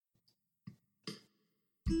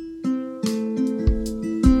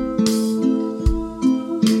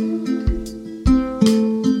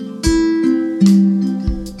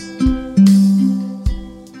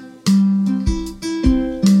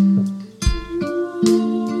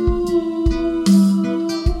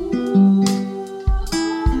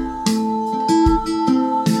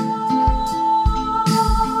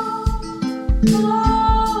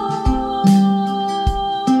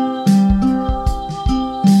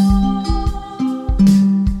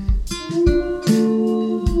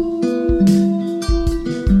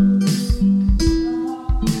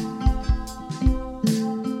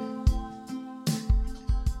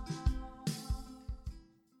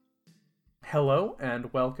Hello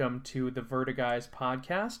and welcome to the Vertiguys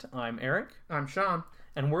podcast. I'm Eric. I'm Sean.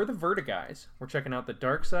 And we're the Vertiguys. We're checking out the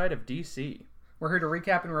dark side of DC. We're here to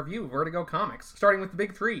recap and review Vertigo comics, starting with the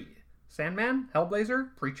big three: Sandman,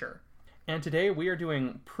 Hellblazer, Preacher. And today we are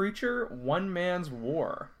doing Preacher One Man's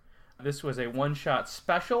War. This was a one-shot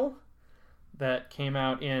special that came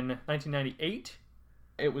out in 1998.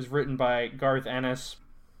 It was written by Garth Ennis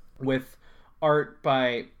with art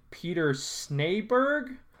by Peter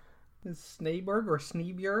Snejbjerg. Snejbjerg or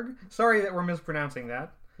Snejbjerg? Sorry that we're mispronouncing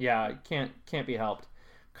that. Yeah, can't be helped.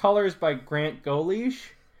 Colors by Grant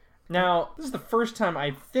Golish. Now, this is the first time I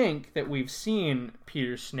think that we've seen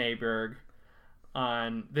Peter Snejbjerg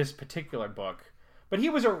on this particular book. But he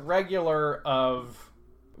was a regular of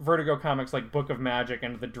Vertigo comics like Book of Magic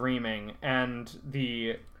and The Dreaming and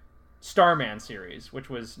the Starman series, which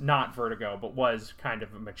was not Vertigo, but was kind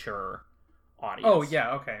of a mature audience. Oh,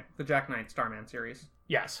 yeah, okay. The Jack Knight Starman series.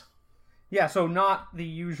 Yes. Yeah, so not the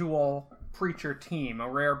usual Preacher team, a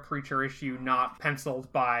rare Preacher issue not penciled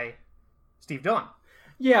by Steve Dillon.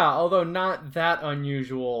 Yeah, although not that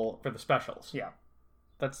unusual for the specials. Yeah.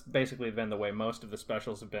 That's basically been the way most of the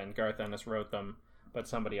specials have been. Garth Ennis wrote them, but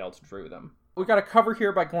somebody else drew them. We got a cover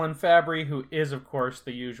here by Glenn Fabry, who is, of course,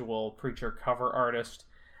 the usual Preacher cover artist.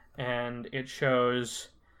 And it shows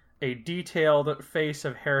a detailed face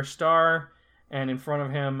of Herr Starr, and in front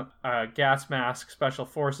of him, a gas mask special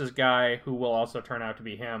forces guy, who will also turn out to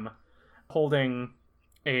be him, holding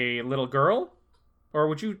a little girl? Or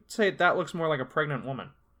would you say that looks more like a pregnant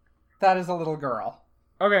woman? That is a little girl.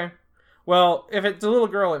 Okay. Well, if it's a little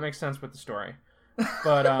girl, it makes sense with the story.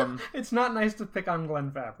 But, It's not nice to pick on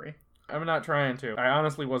Glenn Fabry. I'm not trying to. I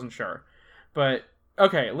honestly wasn't sure. But,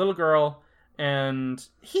 okay, little girl, and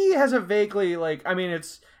he has a vaguely,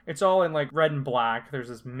 it's all in, red and black. There's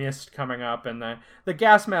this mist coming up, and the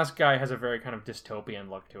gas mask guy has a very kind of dystopian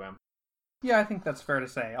look to him. Yeah, I think that's fair to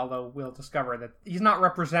say, although we'll discover that he's not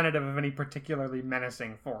representative of any particularly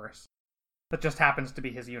menacing force. That just happens to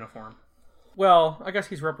be his uniform. Well, I guess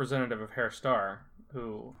he's representative of Herr Starr,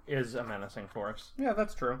 who is a menacing force. Yeah,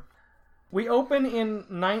 that's true. We open in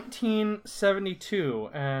 1972,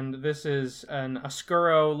 and this is an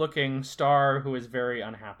Oscuro-looking Starr who is very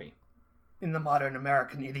unhappy. In the modern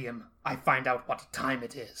American idiom, I find out what time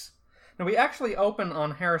it is. Now, we actually open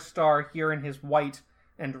on Herr Starr here in his white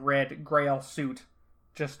and red Grail suit,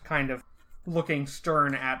 just kind of looking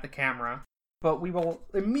stern at the camera. But we will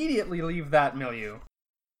immediately leave that milieu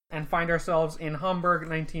and find ourselves in Hamburg,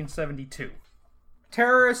 1972.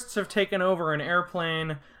 Terrorists have taken over an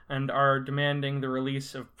airplane and are demanding the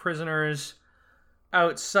release of prisoners.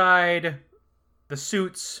 Outside, the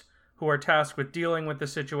suits who are tasked with dealing with the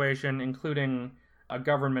situation, including a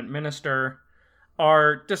government minister,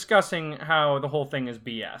 are discussing how the whole thing is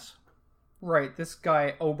BS. Right, this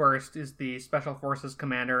guy, Oberst, is the Special Forces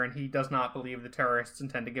commander, and he does not believe the terrorists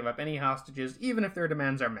intend to give up any hostages, even if their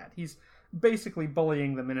demands are met. He's basically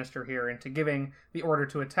bullying the minister here into giving the order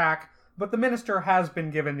to attack, but the minister has been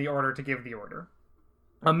given the order to give the order.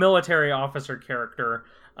 A military officer character,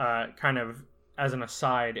 kind of as an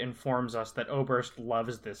aside, informs us that Oberst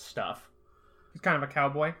loves this stuff. He's kind of a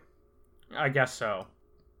cowboy. I guess so.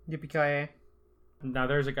 Yippee-ki-yay. Now,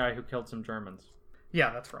 there's a guy who killed some Germans. Yeah,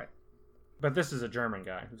 that's right. But this is a German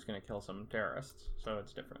guy who's going to kill some terrorists, so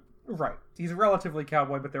it's different. Right. He's relatively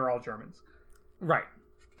cowboy, but they're all Germans. Right.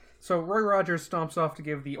 So Roy Rogers stomps off to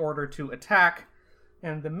give the order to attack,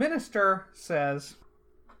 and the minister says,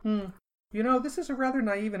 you know, this is a rather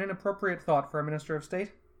naive and inappropriate thought for a minister of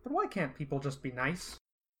state, but why can't people just be nice?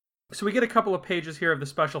 So we get a couple of pages here of the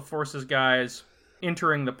Special Forces guys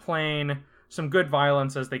entering the plane, some good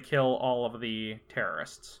violence as they kill all of the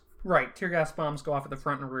terrorists. Right, tear gas bombs go off at the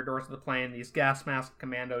front and rear doors of the plane. These gas mask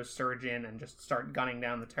commandos surge in and just start gunning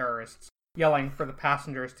down the terrorists, yelling for the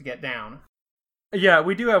passengers to get down. Yeah,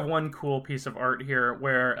 we do have one cool piece of art here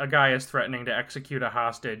where a guy is threatening to execute a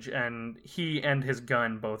hostage, and he and his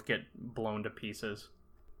gun both get blown to pieces.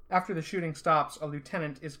 After the shooting stops, a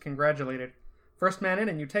lieutenant is congratulated First man in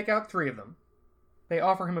and you take out 3 of them. They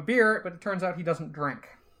offer him a beer, but it turns out he doesn't drink.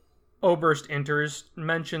 Oberst enters,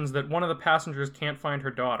 mentions that one of the passengers can't find her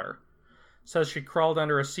daughter. Says she crawled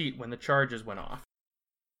under a seat when the charges went off.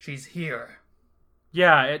 She's here.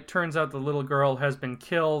 Yeah, it turns out the little girl has been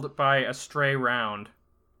killed by a stray round.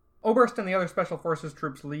 Oberst and the other Special Forces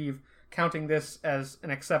troops leave, counting this as an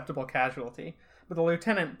acceptable casualty, but the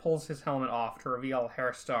lieutenant pulls his helmet off to reveal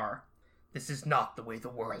Herr Starr. This is not the way the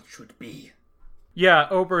world should be. Yeah,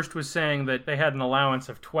 Oberst was saying that they had an allowance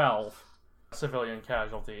of 12 civilian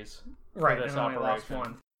casualties for this operation. Lost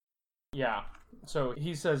 1. Yeah, so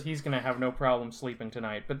he says he's going to have no problem sleeping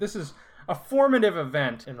tonight, but this is a formative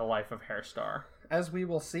event in the life of Herr Starr. As we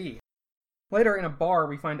will see. Later in a bar,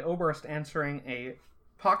 we find Oberst answering a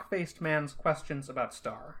pock-faced man's questions about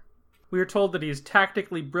Starr. We are told that he is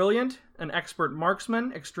tactically brilliant, an expert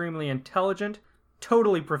marksman, extremely intelligent,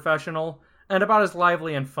 totally professional, and about as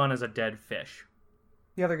lively and fun as a dead fish.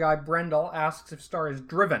 The other guy, Brendel, asks if Starr is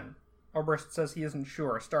driven. Oberst says he isn't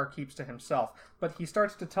sure. Starr keeps to himself, but he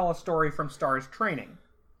starts to tell a story from Starr's training.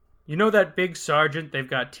 You know that big sergeant they've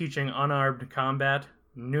got teaching unarmed combat?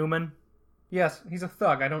 Newman? Yes, he's a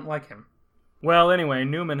thug. I don't like him. Well, anyway,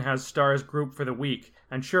 Newman has Starr's group for the week,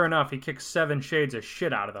 and sure enough, he kicks 7 shades of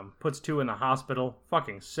shit out of them, puts 2 in the hospital.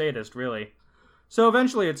 Fucking sadist, really. So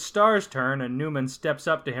eventually it's Starr's turn, and Newman steps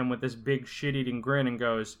up to him with this big shit-eating grin and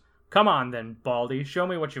goes, "Come on then, Baldy, show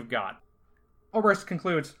me what you've got." Oberst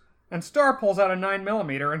concludes, and Starr pulls out a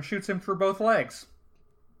 9mm and shoots him through both legs.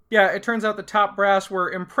 Yeah, it turns out the top brass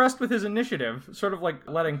were impressed with his initiative, sort of like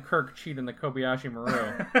letting Kirk cheat in the Kobayashi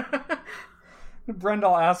Maru.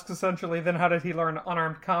 Brendel asks essentially, then how did he learn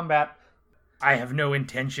unarmed combat? I have no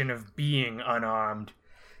intention of being unarmed.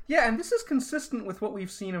 Yeah, and this is consistent with what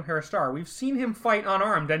we've seen of Herr Starr. We've seen him fight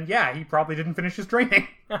unarmed, and yeah, he probably didn't finish his training.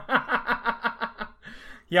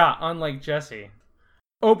 Yeah, unlike Jesse.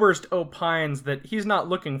 Oberst opines that he's not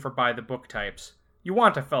looking for by-the-book types. You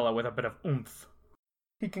want a fellow with a bit of oomph.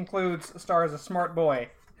 He concludes Starr is a smart boy.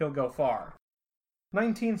 He'll go far.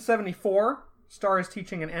 1974, Starr is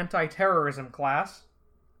teaching an anti-terrorism class.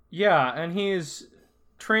 Yeah, and he's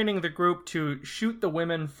training the group to shoot the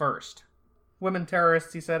women first. Women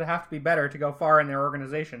terrorists, he said, have to be better to go far in their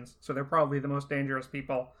organizations, so they're probably the most dangerous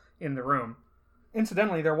people in the room.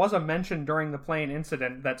 Incidentally, there was a mention during the plane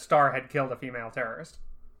incident that Starr had killed a female terrorist.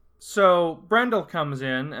 So Brendel comes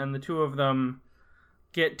in, and the two of them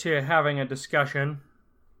get to having a discussion.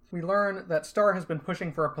 We learn that Starr has been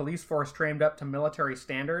pushing for a police force trained up to military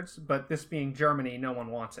standards, but this being Germany, no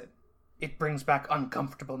one wants it. It brings back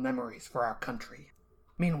uncomfortable memories for our country.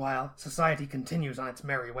 Meanwhile, society continues on its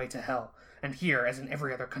merry way to hell, and here, as in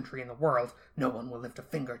every other country in the world, no one will lift a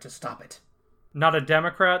finger to stop it. Not a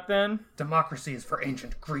Democrat, then? Democracy is for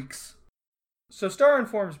ancient Greeks. So Starr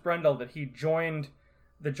informs Brendel that he joined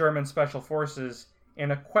the German Special Forces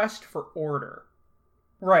in a quest for order.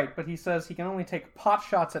 Right, but he says he can only take pot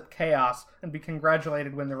shots at chaos and be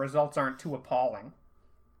congratulated when the results aren't too appalling.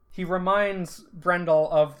 He reminds Brendel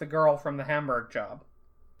of the girl from the Hamburg job.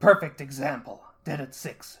 Perfect example. Dead at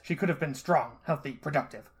 6. She could have been strong, healthy,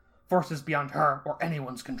 productive. Forces beyond her or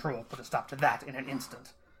anyone's control put a stop to that in an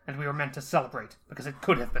instant. And we were meant to celebrate, because it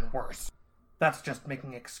could have been worse. That's just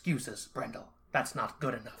making excuses, Brendel. That's not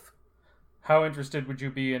good enough. How interested would you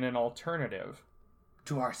be in an alternative?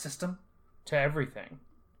 To our system? To everything.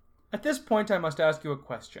 At this point, I must ask you a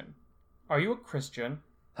question. Are you a Christian?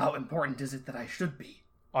 How important is it that I should be?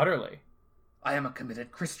 Utterly. I am a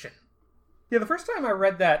committed Christian. Yeah, the first time I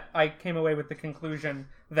read that, I came away with the conclusion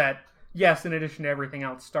that, yes, in addition to everything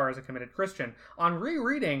else, Starr is a committed Christian. On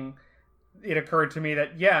rereading, it occurred to me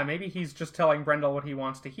that, yeah, maybe he's just telling Brendel what he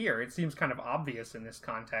wants to hear. It seems kind of obvious in this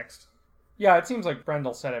context. Yeah, it seems like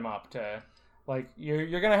Brendel set him up to, like, you're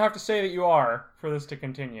going to have to say that you are for this to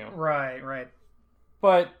continue. Right.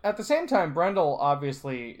 But at the same time, Brendel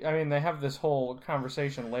obviously, I mean, they have this whole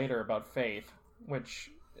conversation later about faith, which,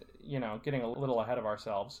 you know, getting a little ahead of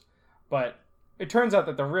ourselves. But it turns out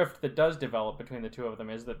that the rift that does develop between the two of them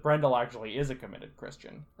is that Brendel actually is a committed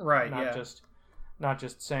Christian. Right, Not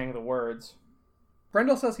just saying the words.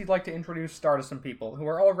 Brendel says he'd like to introduce Starr to some people who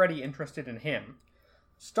are already interested in him.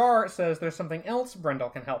 Starr says there's something else Brendel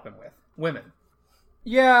can help him with. Women.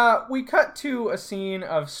 Yeah, we cut to a scene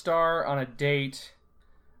of Starr on a date.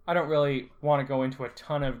 I don't really want to go into a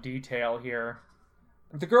ton of detail here.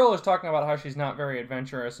 The girl is talking about how she's not very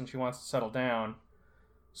adventurous and she wants to settle down.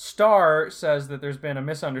 Starr says that there's been a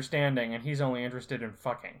misunderstanding and he's only interested in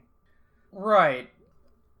fucking. Right.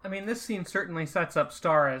 I mean, this scene certainly sets up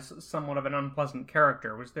Starr as somewhat of an unpleasant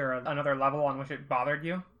character. Was there another level on which it bothered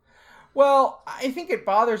you? Well, I think it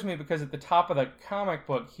bothers me because at the top of the comic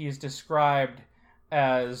book, he's described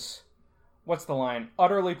as, what's the line?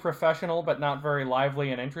 Utterly professional, but not very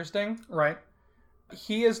lively and interesting. Right.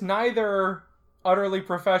 He is neither utterly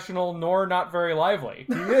professional nor not very lively.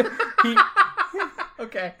 He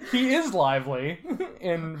Okay. He is lively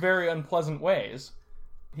in very unpleasant ways.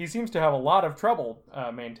 He seems to have a lot of trouble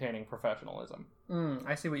maintaining professionalism.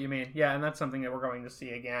 I see what you mean. Yeah, and that's something that we're going to see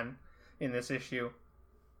again in this issue.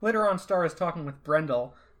 Later on, Star is talking with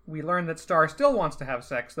Brendel. We learn that Star still wants to have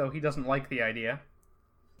sex, though he doesn't like the idea.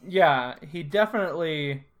 Yeah, he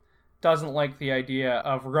definitely doesn't like the idea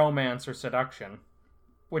of romance or seduction,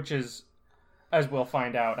 which is, as we'll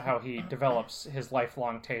find out, how he develops his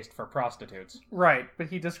lifelong taste for prostitutes. Right, but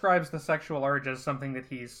he describes the sexual urge as something that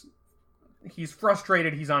he's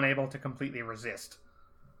frustrated he's unable to completely resist.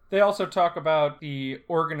 They also talk about the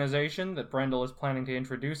organization that Brendel is planning to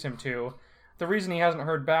introduce him to. The reason he hasn't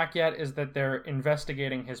heard back yet is that they're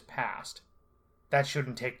investigating his past. That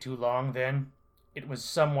shouldn't take too long, then. It was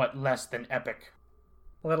somewhat less than epic.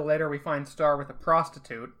 A little later, we find Star with a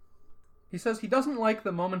prostitute. He says he doesn't like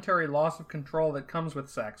the momentary loss of control that comes with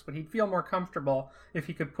sex, but he'd feel more comfortable if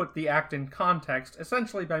he could put the act in context,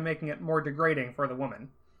 essentially by making it more degrading for the woman.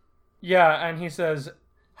 Yeah, and he says,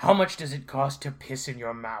 "How much does it cost to piss in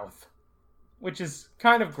your mouth?" Which is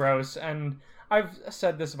kind of gross, and I've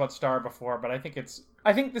said this about Star before, but I think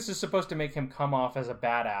this is supposed to make him come off as a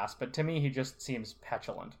badass, but to me he just seems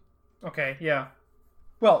petulant. Okay, yeah.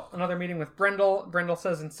 Well, another meeting with Brendel. Brendel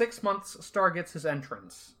says in 6 months, Star gets his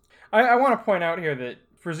entrance. I want to point out here that,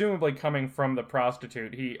 presumably coming from the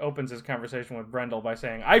prostitute, he opens his conversation with Brendel by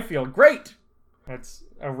saying, "I feel great!" It's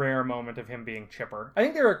a rare moment of him being chipper. I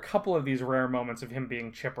think there are a couple of these rare moments of him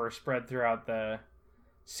being chipper spread throughout the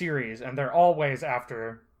series, and they're always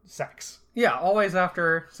after sex. Yeah, always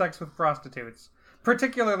after sex with prostitutes.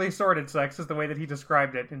 Particularly sordid sex is the way that he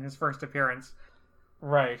described it in his first appearance.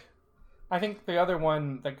 Right. I think the other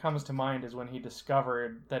one that comes to mind is when he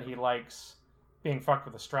discovered that he likes being fucked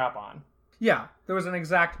with a strap-on. Yeah, there was an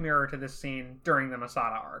exact mirror to this scene during the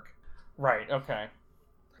Masada arc. Right, okay.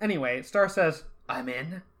 Anyway, Star says, "I'm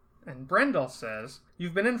in." And Brendel says,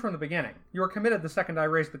 "You've been in from the beginning. You were committed the second I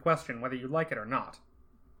raised the question whether you like it or not."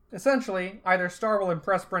 Essentially, either Star will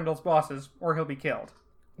impress Brendel's bosses, or he'll be killed.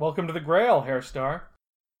 Welcome to the Grail, Herr Star.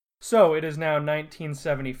 So, it is now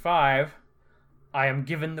 1975. I am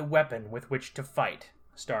given the weapon with which to fight,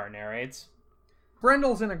 Star narrates.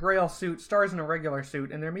 Brendel's in a Grail suit, Star's in a regular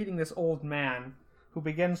suit, and they're meeting this old man who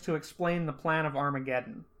begins to explain the plan of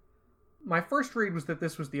Armageddon. My first read was that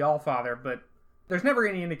this was the Allfather, but there's never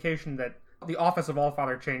any indication that the office of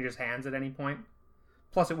Allfather changes hands at any point.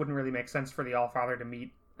 Plus, it wouldn't really make sense for the Allfather to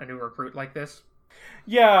meet a new recruit like this.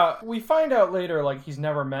 Yeah, we find out later, he's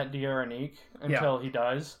never met D'Aranique until he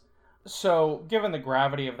does. So, given the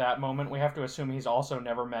gravity of that moment, we have to assume he's also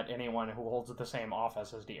never met anyone who holds the same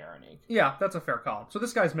office as D'Aranique. Yeah, that's a fair call. So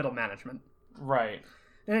this guy's middle management. Right.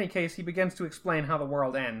 In any case, he begins to explain how the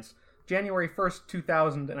world ends. January 1st,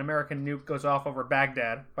 2000, an American nuke goes off over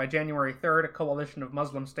Baghdad. By January 3rd, a coalition of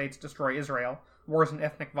Muslim states destroy Israel. Wars and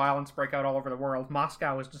ethnic violence break out all over the world.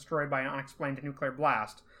 Moscow is destroyed by an unexplained nuclear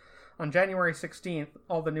blast. On January 16th,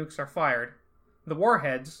 all the nukes are fired. The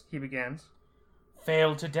warheads, he begins,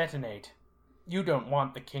 failed to detonate. You don't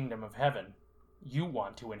want the kingdom of heaven. You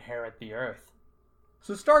want to inherit the earth.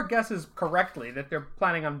 So Star guesses correctly that they're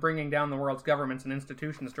planning on bringing down the world's governments and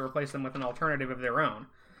institutions to replace them with an alternative of their own.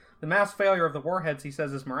 The mass failure of the warheads, he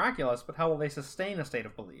says, is miraculous, but how will they sustain a state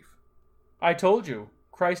of belief? I told you,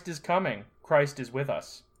 Christ is coming. Christ is with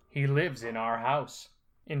us. He lives in our house.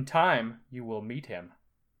 In time, you will meet him.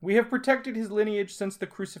 We have protected his lineage since the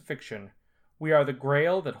crucifixion. We are the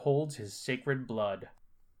Grail that holds his sacred blood.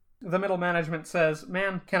 The middle management says,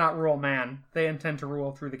 man cannot rule man. They intend to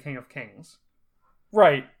rule through the King of Kings.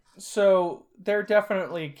 Right. So they're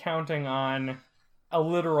definitely counting on a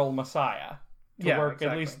literal Messiah to work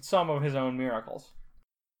at least some of his own miracles.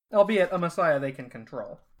 Albeit a Messiah they can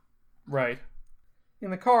control. Right. In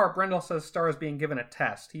the car, Brendel says Star is being given a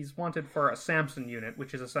test. He's wanted for a Samson unit,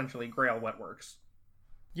 which is essentially Grail Wetworks.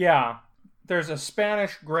 Yeah. There's a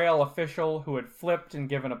Spanish Grail official who had flipped and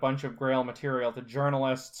given a bunch of Grail material to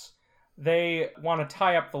journalists. They want to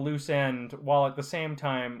tie up the loose end while at the same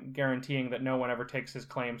time guaranteeing that no one ever takes his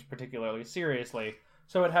claims particularly seriously,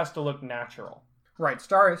 so it has to look natural. Right,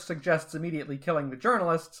 Star suggests immediately killing the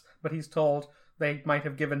journalists, but he's told they might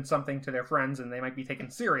have given something to their friends and they might be taken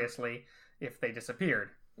seriously if they disappeared.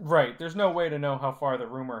 Right, there's no way to know how far the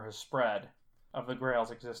rumor has spread of the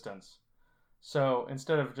Grail's existence. So,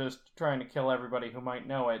 instead of just trying to kill everybody who might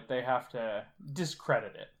know it, they have to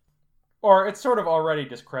discredit it. Or it's sort of already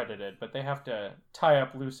discredited, but they have to tie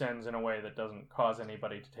up loose ends in a way that doesn't cause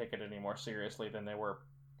anybody to take it any more seriously than they were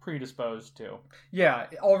predisposed to. Yeah,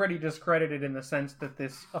 already discredited in the sense that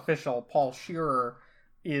this official, Paul Shearer,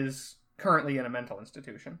 is currently in a mental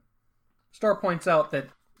institution. Starr points out that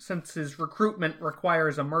since his recruitment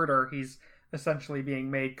requires a murder, he's essentially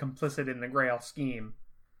being made complicit in the Grail scheme,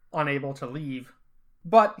 unable to leave.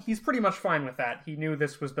 But he's pretty much fine with that. He knew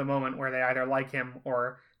this was the moment where they either like him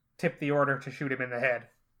or tip the order to shoot him in the head.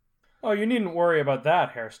 Oh, you needn't worry about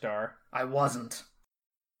that, Herr Starr. I wasn't.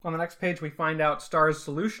 On the next page, we find out Starr's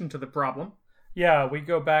solution to the problem. Yeah, we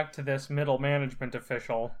go back to this middle management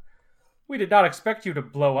official. We did not expect you to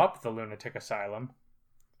blow up the lunatic asylum.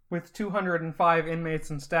 With 205 inmates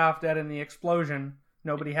and staff dead in the explosion,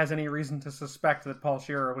 nobody has any reason to suspect that Paul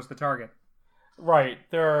Shearer was the target. Right,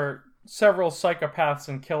 there are several psychopaths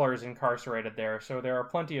and killers incarcerated there, so there are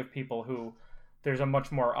plenty of people who there's a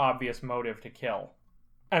much more obvious motive to kill.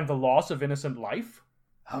 And the loss of innocent life?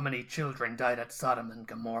 How many children died at Sodom and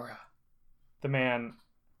Gomorrah? The man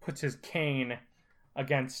puts his cane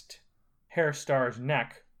against Herr Starr's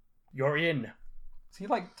neck. You're in. Is he,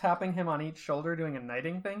 tapping him on each shoulder, doing a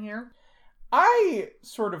knighting thing here? I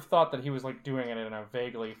sort of thought that he was, doing it in a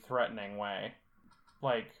vaguely threatening way.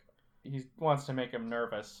 He wants to make him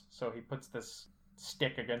nervous, so he puts this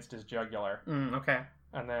stick against his jugular. Okay.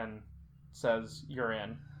 And then says, you're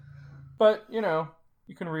in. But,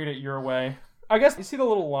 you can read it your way. I guess, you see the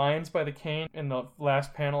little lines by the cane in the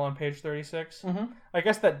last panel on page 36? Mm-hmm. I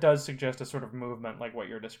guess that does suggest a sort of movement like what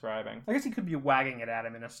you're describing. I guess he could be wagging it at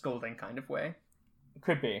him in a scolding kind of way.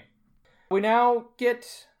 Could be. We now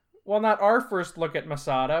get, not our first look at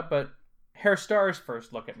Masada, but Herr Starr's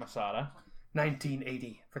first look at Masada.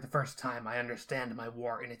 1980. For the first time, I understand my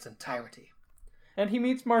war in its entirety. And he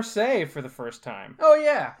meets Marseille for the first time. Oh,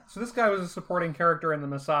 yeah. So this guy was a supporting character in the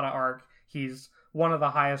Masada arc. He's one of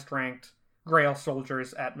the highest ranked Grail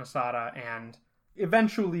soldiers at Masada and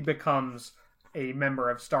eventually becomes a member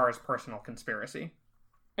of Starr's personal conspiracy.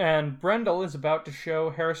 And Brendel is about to show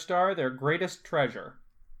Herr Starr their greatest treasure.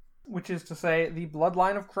 Which is to say, the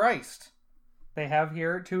bloodline of Christ. They have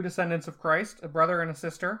here 2 descendants of Christ, a brother and a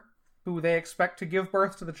sister, who they expect to give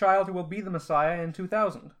birth to the child who will be the Messiah in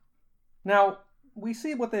 2000. Now, we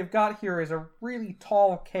see what they've got here is a really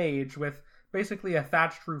tall cage with basically a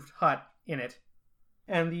thatched-roofed hut in it.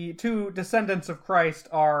 And the 2 descendants of Christ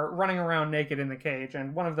are running around naked in the cage,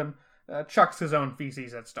 and one of them chucks his own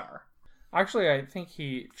feces at Starr. Actually, I think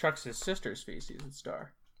he chucks his sister's feces at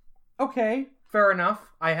Starr. Okay, fair enough.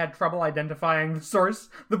 I had trouble identifying the source,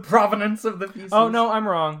 the provenance of the feces. Oh, no, I'm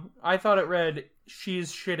wrong. I thought it read,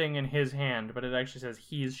 she's shitting in his hand, but it actually says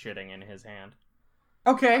he's shitting in his hand.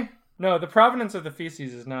 Okay. No, the provenance of the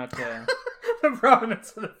feces is not... The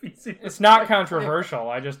provenance of the feces. It's not controversial.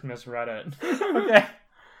 I just misread it. Okay.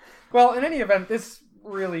 Well, in any event, this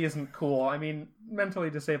really isn't cool. I mean,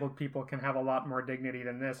 mentally disabled people can have a lot more dignity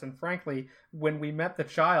than this. And frankly, when we met the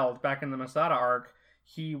child back in the Masada arc,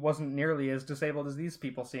 he wasn't nearly as disabled as these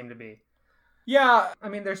people seem to be. Yeah. I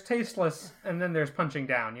mean, there's tasteless, and then there's punching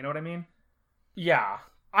down. You know what I mean? Yeah.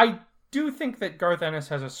 I do think that Garth Ennis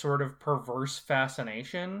has a sort of perverse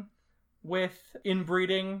fascination with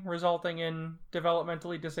inbreeding resulting in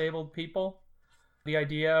developmentally disabled people. The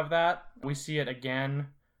idea of that, we see it again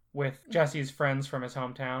with Jesse's friends from his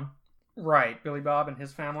hometown. Right, Billy Bob and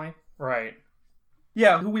his family. Right.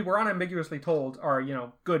 Yeah, who we were unambiguously told are,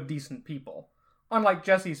 good, decent people. Unlike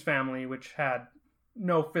Jesse's family, which had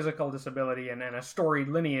no physical disability and a storied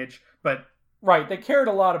lineage, but... Right, they cared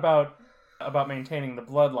a lot about maintaining the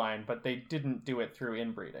bloodline, but they didn't do it through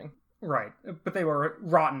inbreeding. Right, but they were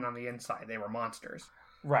rotten on the inside. They were monsters.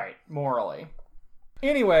 Right, morally.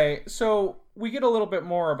 Anyway, so we get a little bit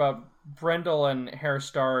more about Brendel and Herr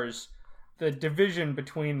Starr's, the division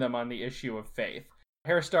between them on the issue of faith.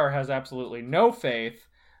 Herr Starr has absolutely no faith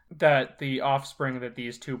that the offspring that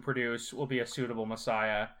these 2 produce will be a suitable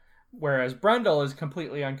Messiah, whereas Brendel is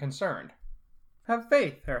completely unconcerned. Have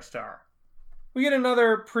faith, Herr Starr. We get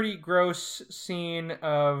another pretty gross scene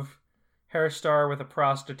of Herr Starr with a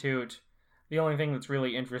prostitute. The only thing that's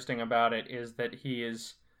really interesting about it is that he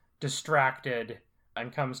is distracted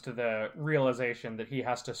and comes to the realization that he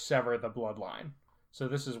has to sever the bloodline. So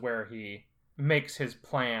this is where he makes his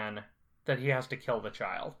plan that he has to kill the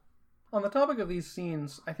child. On the topic of these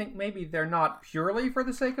scenes, I think maybe they're not purely for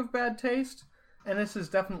the sake of bad taste. And this is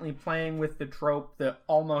definitely playing with the trope, the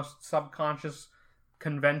almost subconscious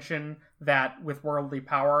convention that with worldly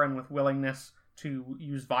power and with willingness to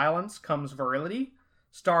use violence comes virility.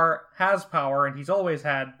 Starr has power and he's always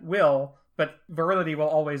had will, but virility will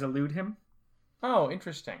always elude him. Oh,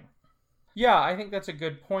 interesting. Yeah, I think that's a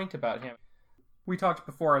good point about him. We talked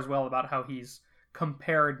before as well about how he's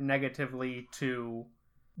compared negatively to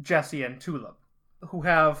Jesse and Tulip, who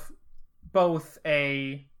have both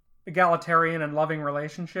a egalitarian and loving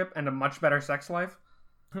relationship and a much better sex life.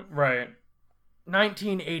 Right.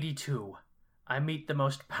 1982. I meet the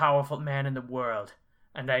most powerful man in the world,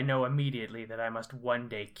 and I know immediately that I must one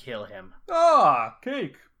day kill him. Ah,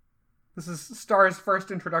 cake. This is Star's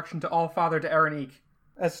first introduction to Allfather d'Erenique,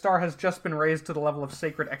 as Star has just been raised to the level of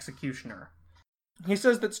Sacred Executioner. He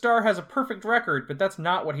says that Star has a perfect record, but that's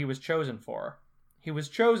not what he was chosen for. He was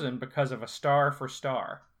chosen because of a star for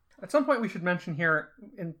Star. At some point we should mention here,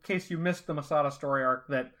 in case you missed the Masada story arc,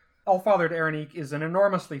 that Allfather d'Erenique is an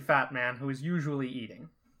enormously fat man who is usually eating.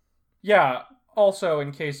 Yeah, also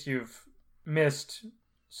in case you've missed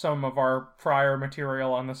some of our prior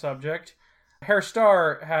material on the subject, Herr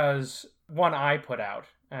Star has one eye put out,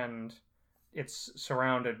 and it's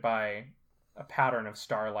surrounded by a pattern of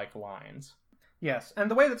star-like lines. Yes, and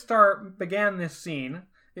the way that Star began this scene,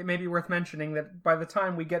 it may be worth mentioning that by the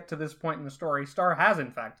time we get to this point in the story, Star has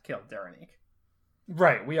in fact killed d'Erenique.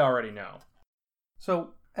 Right, we already know.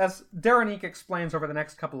 So, as d'Erenique explains over the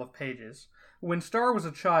next couple of pages, when Star was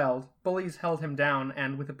a child, bullies held him down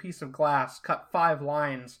and with a piece of glass cut 5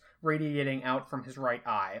 lines radiating out from his right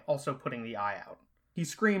eye, also putting the eye out. He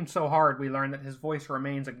screamed so hard we learn that his voice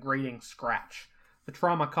remains a grating scratch. The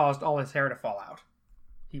trauma caused all his hair to fall out.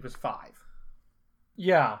 He was 5.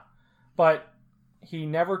 Yeah, but he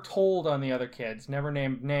never told on the other kids, never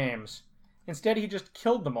named names. Instead, he just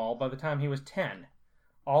killed them all by the time he was 10.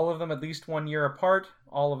 All of them at least 1 year apart,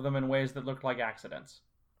 all of them in ways that looked like accidents.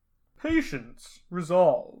 Patience,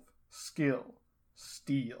 resolve, skill,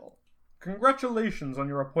 steel. Congratulations on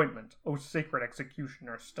your appointment, O Sacred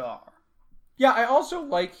Executioner Star. Yeah, I also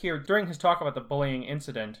like here, during his talk about the bullying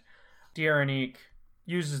incident, d'Erenique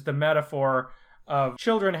uses the metaphor of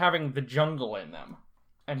children having the jungle in them.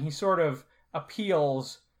 And he sort of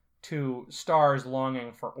appeals to Star's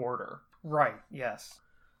longing for order. Right, yes.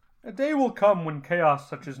 A day will come when chaos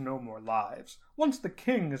touches no more lives. Once the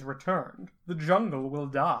king is returned, the jungle will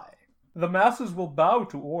die. The masses will bow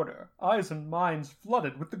to order, eyes and minds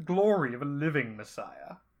flooded with the glory of a living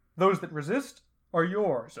Messiah. Those that resist are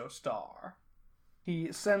yours, O Star.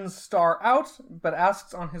 He sends Star out, but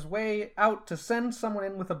asks on his way out to send someone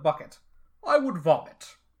in with a bucket. I would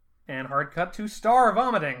vomit. And hard cut to Star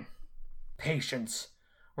vomiting. Patience,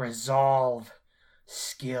 resolve,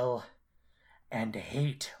 skill, and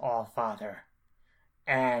hate, Allfather.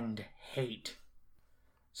 And hate.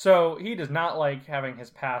 So he does not like having his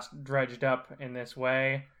past dredged up in this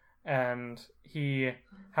way, and he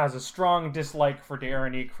has a strong dislike for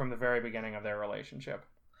d'Erenique from the very beginning of their relationship.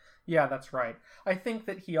 Yeah, that's right. I think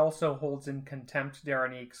that he also holds in contempt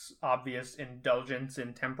d'Erenique's obvious indulgence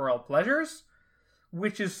in temporal pleasures,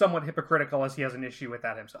 which is somewhat hypocritical as he has an issue with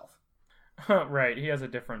that himself. Right, he has a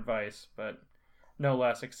different vice, but no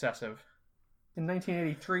less excessive. In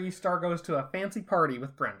 1983, Star goes to a fancy party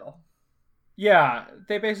with Brendel. Yeah,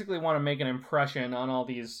 they basically want to make an impression on all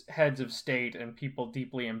these heads of state and people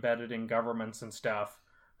deeply embedded in governments and stuff.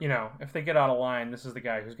 You know, if they get out of line, this is the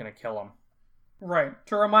guy who's going to kill them. Right,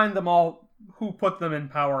 to remind them all who put them in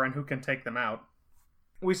power and who can take them out.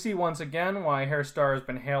 We see once again why Herr Star has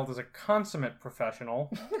been hailed as a consummate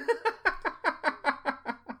professional.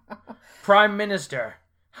 Prime Minister,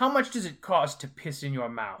 how much does it cost to piss in your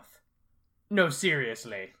mouth? No,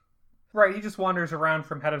 seriously. Right, he just wanders around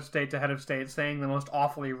from head of state to head of state saying the most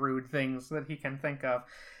awfully rude things that he can think of.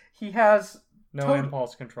 He has no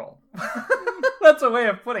impulse control. That's a way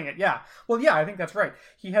of putting it, yeah. Well, yeah, I think that's right.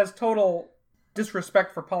 He has total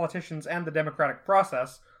disrespect for politicians and the democratic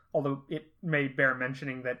process, although it may bear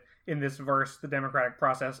mentioning that in this verse the democratic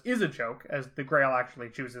process is a joke, as the Grail actually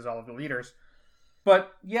chooses all of the leaders.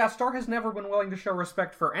 But, yeah, Star has never been willing to show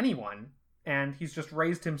respect for anyone, and he's just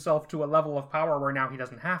raised himself to a level of power where now he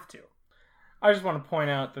doesn't have to. I just want to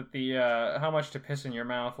point out that the how much to piss in your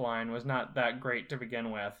mouth line was not that great to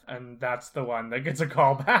begin with, and that's the one that gets a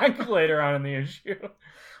call back later on in the issue.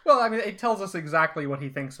 Well, I mean, it tells us exactly what he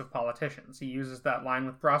thinks of politicians. He uses that line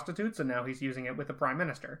with prostitutes, and now he's using it with the Prime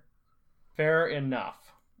Minister. Fair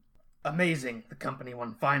enough. Amazing, the company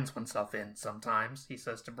one finds oneself in sometimes, he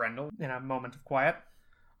says to Brendel in a moment of quiet.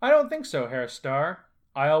 I don't think so, Herr Star.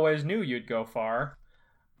 I always knew you'd go far.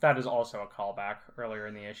 That is also a callback earlier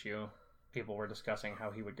in the issue. People were discussing how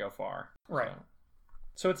he would go far. Right.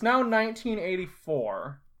 So it's now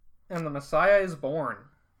 1984, and the Messiah is born.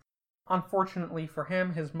 Unfortunately for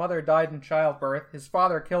him, his mother died in childbirth. His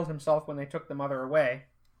father killed himself when they took the mother away.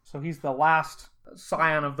 So he's the last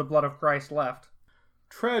scion of the blood of Christ left.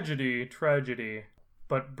 Tragedy, tragedy.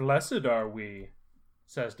 But blessed are we,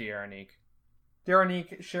 says D'Aranique.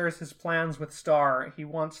 D'Aranique shares his plans with Star. He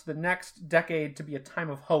wants the next decade to be a time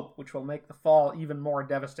of hope, which will make the fall even more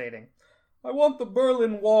devastating. I want the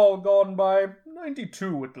Berlin Wall gone by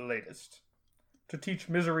 92 at the latest. To teach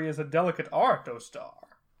misery is a delicate art, O Star.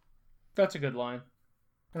 That's a good line.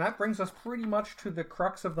 And that brings us pretty much to the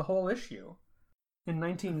crux of the whole issue. In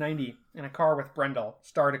 1990, in a car with Brendel,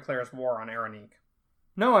 Star declares war on Aranique.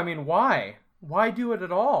 No, I mean, why? Why do it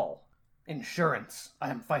at all? Insurance.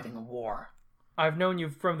 I am fighting a war. I've known you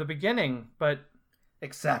from the beginning, but...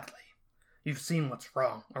 Exactly. You've seen what's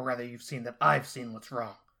wrong, or rather you've seen that I've seen what's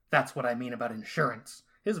wrong. That's what I mean about insurance.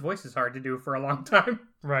 His voice is hard to do for a long time.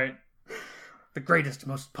 Right. The greatest,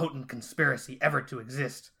 most potent conspiracy ever to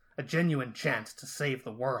exist. A genuine chance to save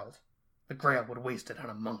the world. The Grail would waste it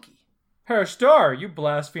on a monkey. Herr Star, you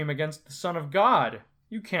blaspheme against the Son of God.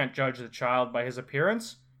 You can't judge the child by his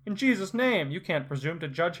appearance. In Jesus' name, you can't presume to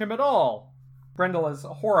judge him at all. Brendel is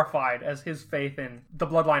horrified as his faith in the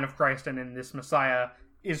bloodline of Christ and in this Messiah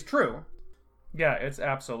is true. Yeah, it's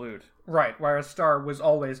absolute. Right, whereas Star was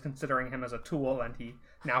always considering him as a tool, and he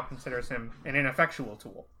now considers him an ineffectual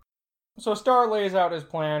tool. So Star lays out his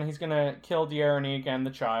plan. He's gonna kill D'Aranique and the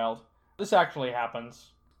child. This actually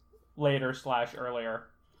happens later/earlier.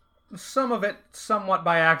 Some of it somewhat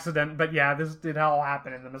by accident, but yeah, this did all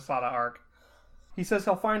happen in the Masada arc. He says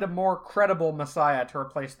he'll find a more credible Messiah to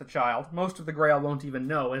replace the child. Most of the Grail won't even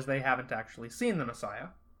know, as they haven't actually seen the Messiah.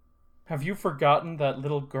 Have you forgotten that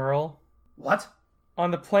little girl? What?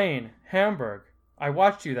 On the plane, Hamburg. I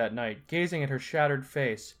watched you that night, gazing at her shattered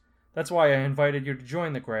face. That's why I invited you to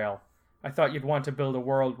join the Grail. I thought you'd want to build a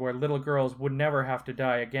world where little girls would never have to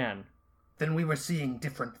die again. Then we were seeing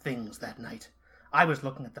different things that night. I was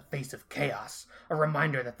looking at the face of chaos, a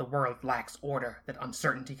reminder that the world lacks order, that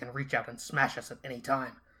uncertainty can reach out and smash us at any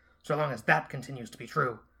time. So long as that continues to be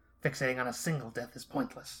true, fixating on a single death is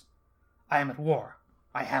pointless. I am at war.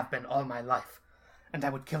 I have been all my life, and I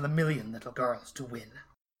would kill 1,000,000 little girls to win.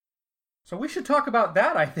 So we should talk about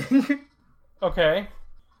that, I think. Okay.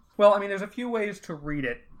 Well, I mean, there's a few ways to read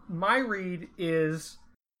it. My read is,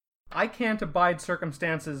 I can't abide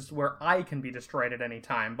circumstances where I can be destroyed at any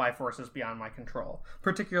time by forces beyond my control,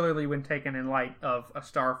 particularly when taken in light of a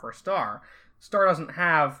Star for Star. Star doesn't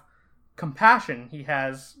have compassion, he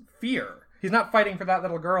has fear. He's not fighting for that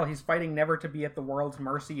little girl, he's fighting never to be at the world's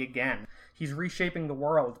mercy again. He's reshaping the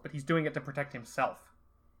world, but he's doing it to protect himself.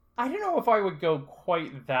 I don't know if I would go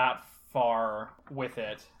quite that far with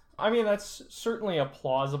it. I mean, that's certainly a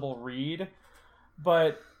plausible read,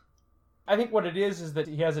 but I think what it is that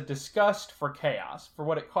he has a disgust for chaos, for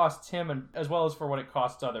what it costs him, and as well as for what it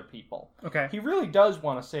costs other people. Okay. He really does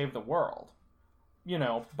want to save the world,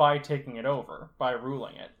 by taking it over, by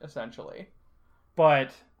ruling it, essentially.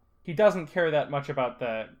 But he doesn't care that much about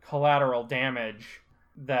the collateral damage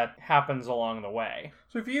that happens along the way.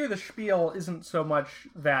 So for you, the spiel isn't so much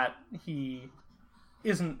that he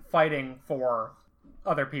isn't fighting for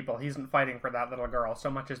other people, he isn't fighting for that little girl,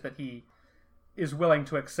 so much as that he is willing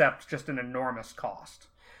to accept just an enormous cost.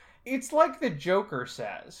 It's like the Joker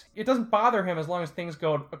says. It doesn't bother him as long as things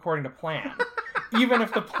go according to plan. Even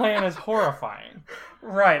if the plan is horrifying.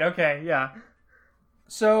 Right, okay, yeah.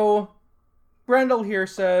 So, Brendel here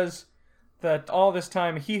says that all this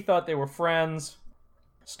time he thought they were friends.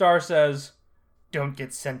 Star says, "Don't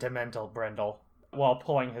get sentimental, Brendel," while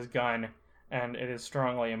pulling his gun, and it is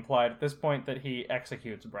strongly implied at this point that he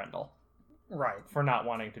executes Brendel. Right. For not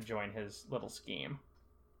wanting to join his little scheme.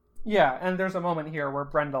 Yeah, and there's a moment here where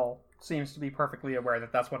Brendel seems to be perfectly aware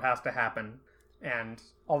that that's what has to happen, and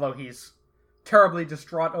although he's terribly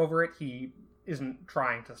distraught over it, he isn't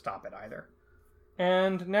trying to stop it either.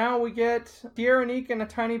 And now we get D'Aranique in a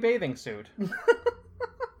tiny bathing suit.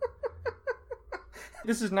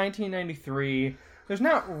 This is 1993. There's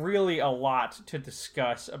not really a lot to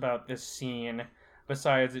discuss about this scene,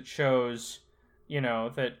 besides it shows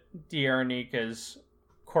that D'Aranique is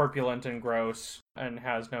corpulent and gross and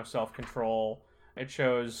has no self-control. It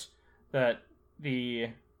shows that the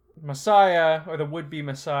Messiah, or the would-be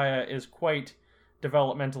Messiah, is quite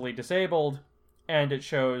developmentally disabled, and it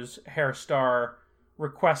shows Herr Star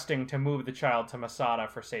requesting to move the child to Masada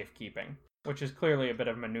for safekeeping, which is clearly a bit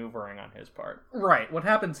of maneuvering on his part. Right. What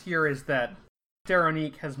happens here is that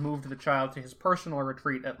D'Aranique has moved the child to his personal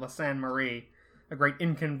retreat at La Sainte-Marie, a great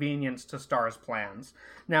inconvenience to Star's plans.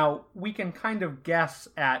 Now, we can kind of guess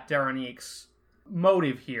at D'Aranique's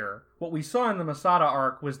motive here. What we saw in the Masada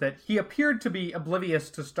arc was that he appeared to be oblivious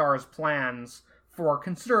to Star's plans for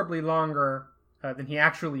considerably longer than he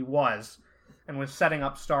actually was, and was setting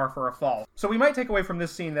up Star for a fall. So we might take away from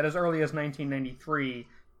this scene that as early as 1993,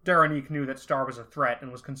 Daranique knew that Star was a threat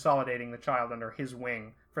and was consolidating the child under his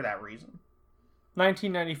wing for that reason.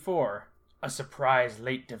 1994. A surprise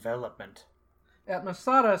late development. At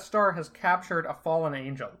Masada, Star has captured a fallen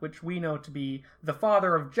angel, which we know to be the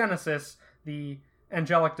father of Genesis, the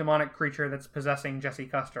angelic demonic creature that's possessing Jesse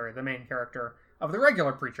Custer, the main character of the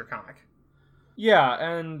regular Preacher comic. Yeah,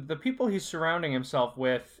 and the people he's surrounding himself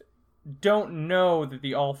with don't know that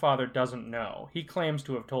the Allfather doesn't know. He claims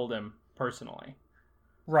to have told him personally.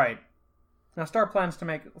 Right. Now, Star plans to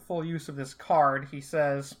make full use of this card. He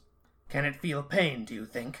says, "Can it feel pain, do you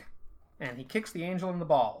think?" And he kicks the angel in the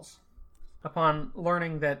balls. Upon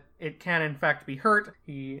learning that it can in fact be hurt,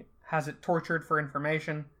 he has it tortured for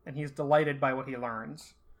information, and he's delighted by what he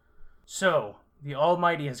learns. So, the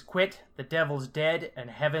Almighty has quit, the devil's dead, and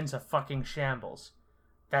heaven's a fucking shambles.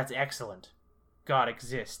 That's excellent. God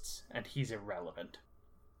exists, and he's irrelevant.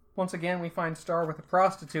 Once again, we find Star with a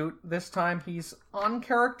prostitute. This time, he's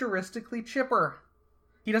uncharacteristically chipper.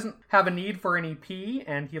 He doesn't have a need for any pee,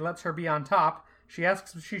 and he lets her be on top. She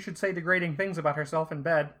asks if she should say degrading things about herself in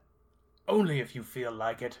bed. Only if you feel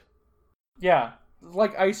like it. Yeah,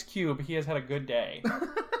 like Ice Cube, he has had a good day.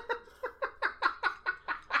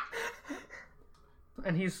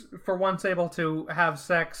 And he's, for once, able to have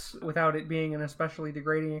sex without it being an especially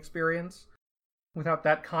degrading experience. Without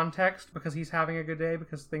that context, because he's having a good day,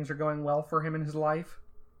 because things are going well for him in his life.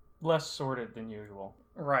 Less sordid than usual.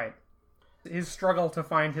 Right. His struggle to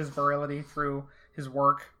find his virility through his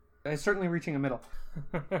work is certainly reaching a middle.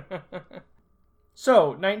 So,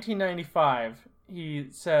 1995, he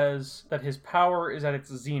says that his power is at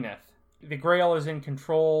its zenith. The Grail is in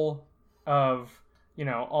control of,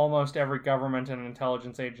 almost every government and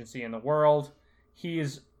intelligence agency in the world.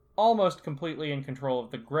 He's almost completely in control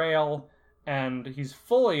of the Grail, and he's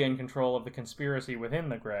fully in control of the conspiracy within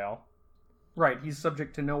the Grail. Right, he's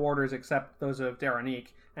subject to no orders except those of Daranique,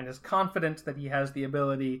 and is confident that he has the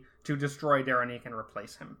ability to destroy Daranique and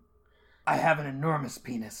replace him. "I have an enormous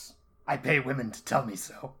penis. I pay women to tell me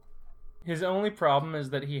so." His only problem is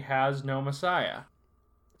that he has no Messiah.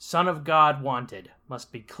 Son of God wanted.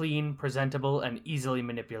 Must be clean, presentable, and easily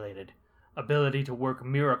manipulated. Ability to work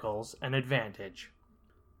miracles an advantage.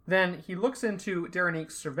 Then he looks into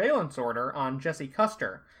Daranique's surveillance order on Jesse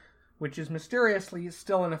Custer, which is mysteriously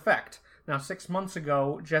still in effect. Now, 6 months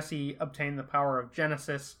ago, Jesse obtained the power of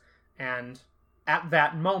Genesis, and at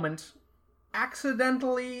that moment,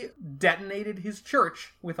 accidentally detonated his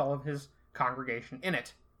church with all of his congregation in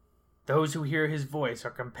it. Those who hear his voice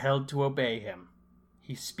are compelled to obey him.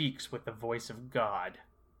 He speaks with the voice of God.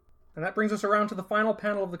 And that brings us around to the final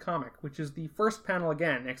panel of the comic, which is the first panel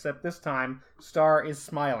again, except this time, Star is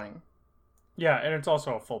smiling. Yeah, and it's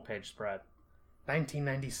also a full-page spread.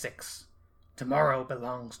 1996. Tomorrow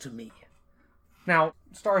belongs to me. Now,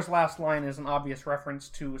 Star's last line is an obvious reference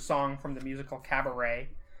to a song from the musical Cabaret.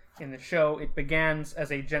 In the show, it begins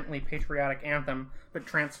as a gently patriotic anthem, but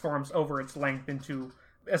transforms over its length into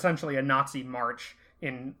essentially a Nazi march.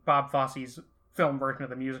 In Bob Fosse's film version of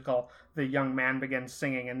the musical, the young man begins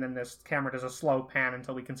singing, and then this camera does a slow pan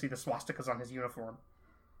until we can see the swastikas on his uniform.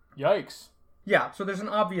 Yikes. Yeah, so there's an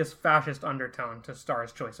obvious fascist undertone to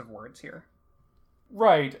Star's choice of words here.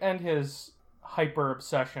 Right, and his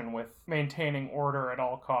hyper-obsession with maintaining order at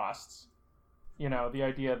all costs. The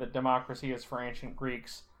idea that democracy is for ancient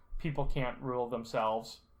Greeks. People can't rule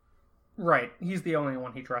themselves. Right, he's the only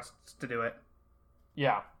one he trusts to do it.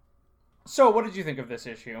 Yeah. So, what did you think of this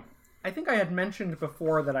issue? I think I had mentioned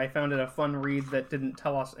before that I found it a fun read that didn't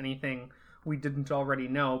tell us anything we didn't already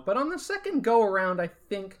know, but on the second go-around, I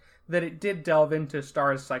think that it did delve into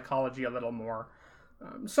Star's psychology a little more.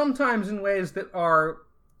 Sometimes in ways that are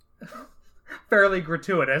fairly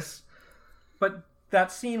gratuitous, but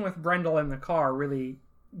that scene with Brendel in the car really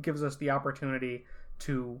gives us the opportunity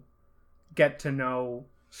to get to know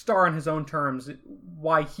Star on his own terms,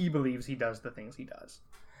 why he believes he does the things he does.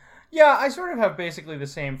 Yeah, I sort of have basically the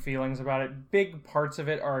same feelings about it. Big parts of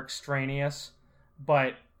it are extraneous,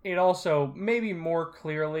 but it also, maybe more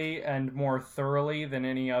clearly and more thoroughly than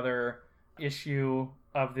any other issue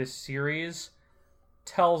of this series,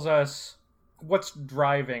 tells us what's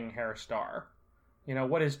driving Herr Star.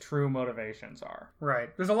 What his true motivations are.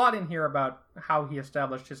 Right. There's a lot in here about how he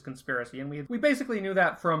established his conspiracy, and we basically knew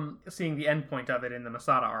that from seeing the endpoint of it in the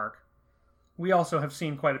Masada arc. We also have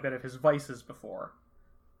seen quite a bit of his vices before.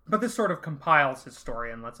 But this sort of compiles his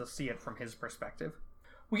story and lets us see it from his perspective.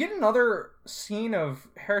 We get another scene of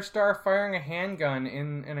Herr Star firing a handgun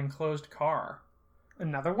in an enclosed car.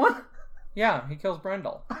 Another one? Yeah, he kills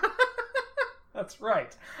Brendel. That's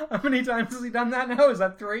right. How many times has he done that now? Is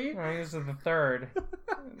that 3? This is the third.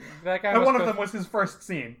 That guy. And one of them was his first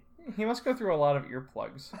scene. He must go through a lot of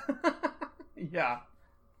earplugs. Yeah.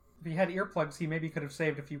 If he had earplugs, he maybe could have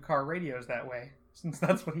saved a few car radios that way, since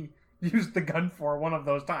that's what he used the gun for one of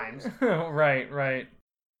those times. Right.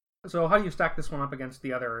 So how do you stack this one up against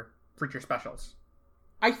the other Preacher specials?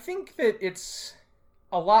 I think that it's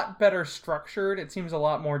a lot better structured. It seems a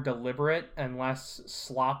lot more deliberate and less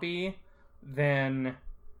sloppy than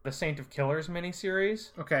the Saint of Killers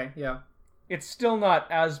miniseries. Okay, yeah. It's still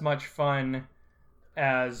not as much fun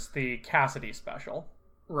as the Cassidy special.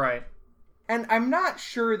 Right. And I'm not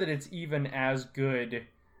sure that it's even as good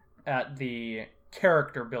at the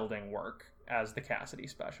character building work as the Cassidy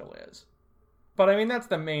special is. But I mean, that's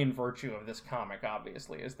the main virtue of this comic,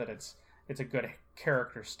 obviously, is that it's a good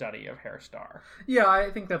character study of Herr Starr. Yeah,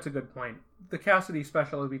 I think that's a good point. The Cassidy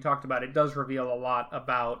special, as we talked about, it does reveal a lot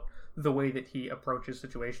about the way that he approaches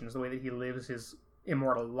situations, the way that he lives his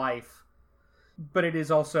immortal life. But it is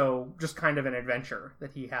also just kind of an adventure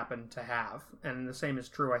that he happened to have. And the same is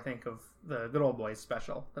true, I think, of the Good Old Boys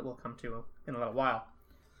special that we'll come to in a little while.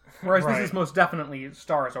 Whereas Right. this is most definitely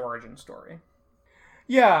Starr's origin story.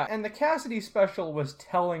 Yeah, and the Cassidy special was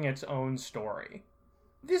telling its own story.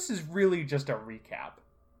 This is really just a recap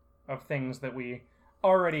of things that we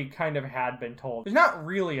already kind of had been told. There's not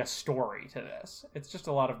really a story to this. It's just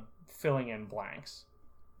a lot of filling in blanks.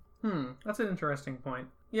 That's an interesting point.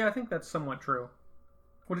 Yeah, I think that's somewhat true.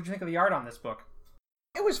 What did you think of the art on this book?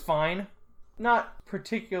 It was fine. Not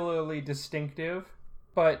particularly distinctive,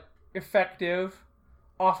 but effective.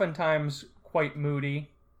 Oftentimes quite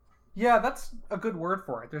moody. Yeah, that's a good word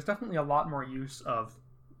for it. There's definitely a lot more use of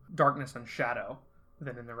darkness and shadow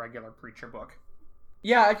than in the regular Preacher book.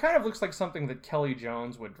 Yeah, it kind of looks like something that Kelly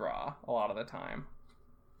Jones would draw a lot of the time.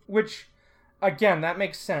 Which, again, that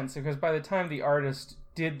makes sense, because by the time the artist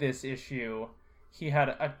did this issue, he had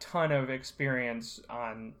a ton of experience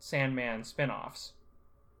on Sandman spin-offs.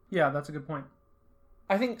 Yeah, that's a good point.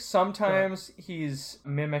 I think sometimes he's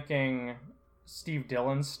mimicking Steve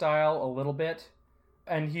Dillon's style a little bit,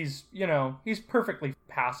 and he's perfectly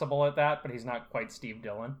passable at that, but he's not quite Steve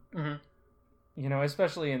Dillon. Mm-hmm.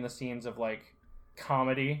 Especially in the scenes of, like,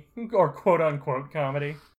 comedy, or quote-unquote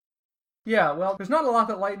comedy. Yeah, well, there's not a lot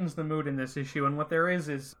that lightens the mood in this issue, and what there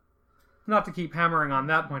is, not to keep hammering on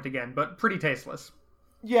that point again, but pretty tasteless.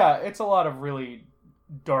 Yeah, it's a lot of really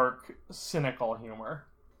dark, cynical humor.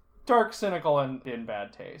 Dark, cynical, and in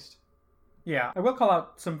bad taste. Yeah, I will call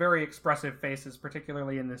out some very expressive faces,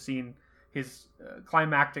 particularly in the scene, his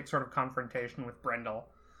climactic sort of confrontation with Brendel,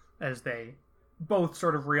 as they both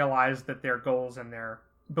sort of realize that their goals and their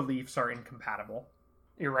beliefs are incompatible,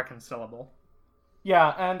 irreconcilable.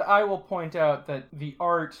 Yeah, and I will point out that the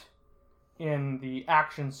art in the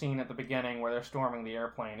action scene at the beginning where they're storming the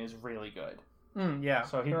airplane is really good. Yeah,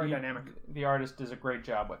 So very dynamic. The artist does a great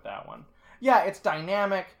job with that one. Yeah, it's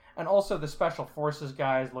dynamic, and also the Special Forces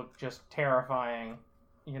guys look just terrifying,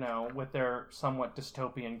 with their somewhat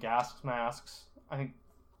dystopian gas masks. I think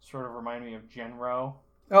sort of remind me of Genro.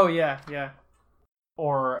 Oh, yeah.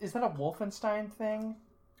 Or is that a Wolfenstein thing?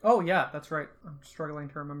 Oh, yeah, that's right. I'm struggling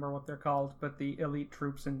to remember what they're called, but the elite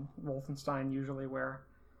troops in Wolfenstein usually wear...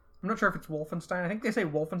 I'm not sure if it's Wolfenstein. I think they say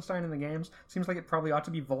Wolfenstein in the games. Seems like it probably ought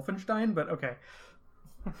to be Wolfenstein, but okay.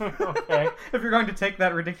 Okay. If you're going to take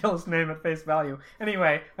that ridiculous name at face value.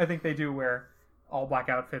 Anyway, I think they do wear all black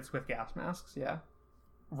outfits with gas masks, yeah.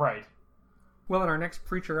 Right. Well, in our next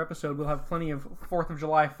Preacher episode, we'll have plenty of 4th of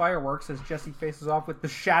July fireworks as Jesse faces off with the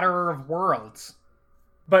Shatterer of Worlds.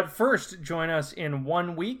 But first, join us in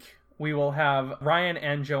 1 week. We will have Ryan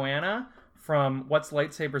and Joanna from What's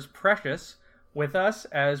Lightsabers Precious with us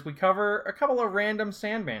as we cover a couple of random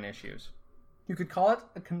Sandman issues. You could call it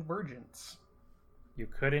a convergence. You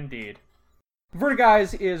could indeed.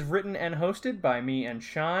 Vertiguys is written and hosted by me and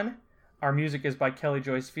Sean. Our music is by Kelly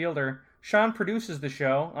Joyce Fielder. Sean produces the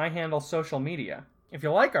show. I handle social media. If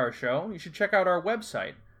you like our show, you should check out our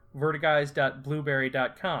website,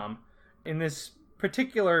 vertiguys.blueberry.com. In this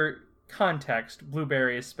particular context,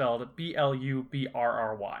 blueberry is spelled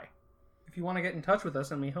Blubrry. If you want to get in touch with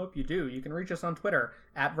us, and we hope you do, you can reach us on Twitter,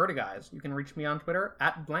 @Vertiguys. You can reach me on Twitter,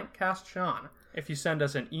 @BlankCastSean. If you send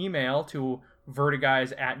us an email to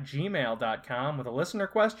vertiguys@gmail.com with a listener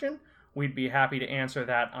question, we'd be happy to answer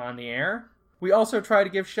that on the air. We also try to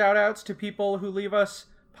give shout-outs to people who leave us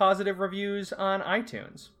positive reviews on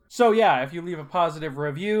iTunes. So yeah, if you leave a positive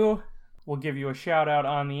review, we'll give you a shout-out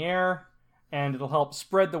on the air, and it'll help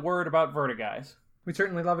spread the word about Vertiguys. We'd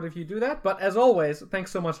certainly love it if you do that, but as always,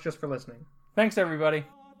 thanks so much just for listening. Thanks, everybody.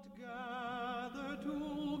 Gather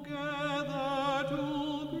together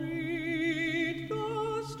to greet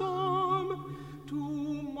the storm.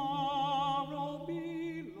 Tomorrow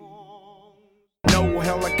belongs. No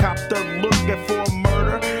hell helicopter looking for a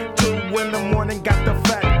murder. 2 in the morning, got the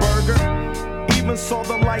fat burger. Even saw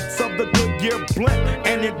the lights of the Goodyear blimp,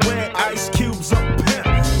 and it read Ice Cube's a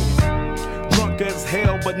pimp. Drunk as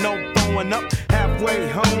hell, but no throwing up. Halfway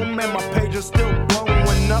home, and my pager's still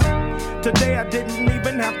blowing up. Today I didn't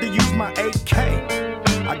even have to use my AK.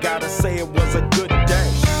 I gotta say it was a good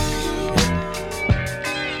day.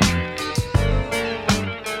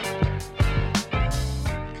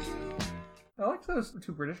 I like those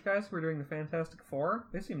 2 British guys who were doing the Fantastic Four.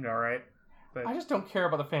 They seemed alright. But I just don't care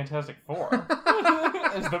about the Fantastic Four.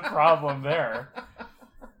 Is the problem there?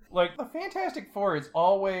 Like, the Fantastic Four is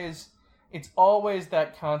always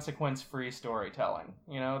that consequence-free storytelling.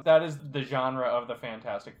 You know, that is the genre of the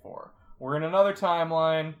Fantastic Four. We're in another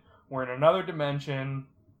timeline. We're in another dimension.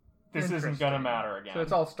 This isn't gonna matter again. So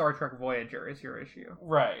it's all Star Trek Voyager is your issue.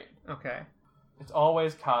 Right. Okay. It's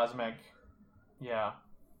always cosmic. Yeah.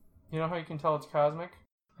 You know how you can tell it's cosmic?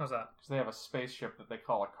 How's that? Because they have a spaceship that they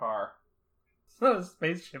call a car. It's not a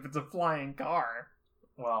spaceship, it's a flying car.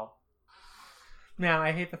 Well, Man,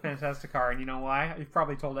 I hate the Fantastic Car, and you know why? You've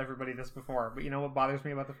probably told everybody this before, but you know what bothers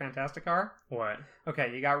me about the Fantastic Car? What?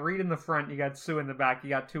 Okay, you got Reed in the front, you got Sue in the back, you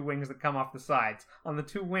got 2 wings that come off the sides. On the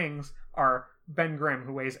 2 wings are Ben Grimm,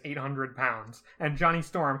 who weighs 800 pounds, and Johnny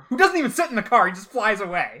Storm, who doesn't even sit in the car, he just flies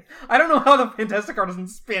away. I don't know how the Fantastic Car doesn't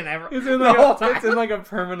spin ever. it's in the like whole time. it's in like a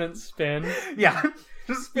permanent spin. Yeah,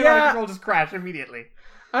 just spin Yeah. out of control, just crash immediately.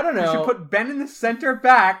 I don't You know. should put Ben in the center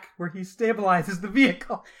back, where he stabilizes the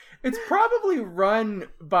vehicle. It's probably run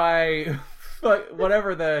by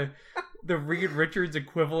whatever the Reed Richards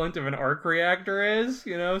equivalent of an arc reactor is.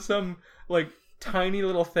 You know, some like tiny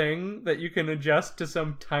little thing that you can adjust to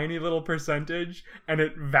some tiny little percentage, and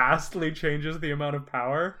it vastly changes the amount of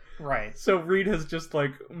power. Right. So Reed has just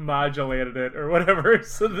like modulated it or whatever,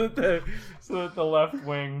 so that the left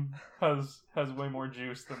wing has way more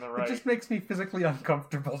juice than the right. It just makes me physically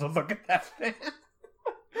uncomfortable to look at that thing.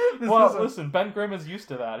 Well, listen, Ben Grimm is used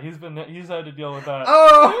to that. He's had to deal with that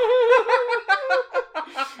Oh!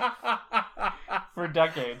 for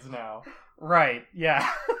decades now. Right, yeah.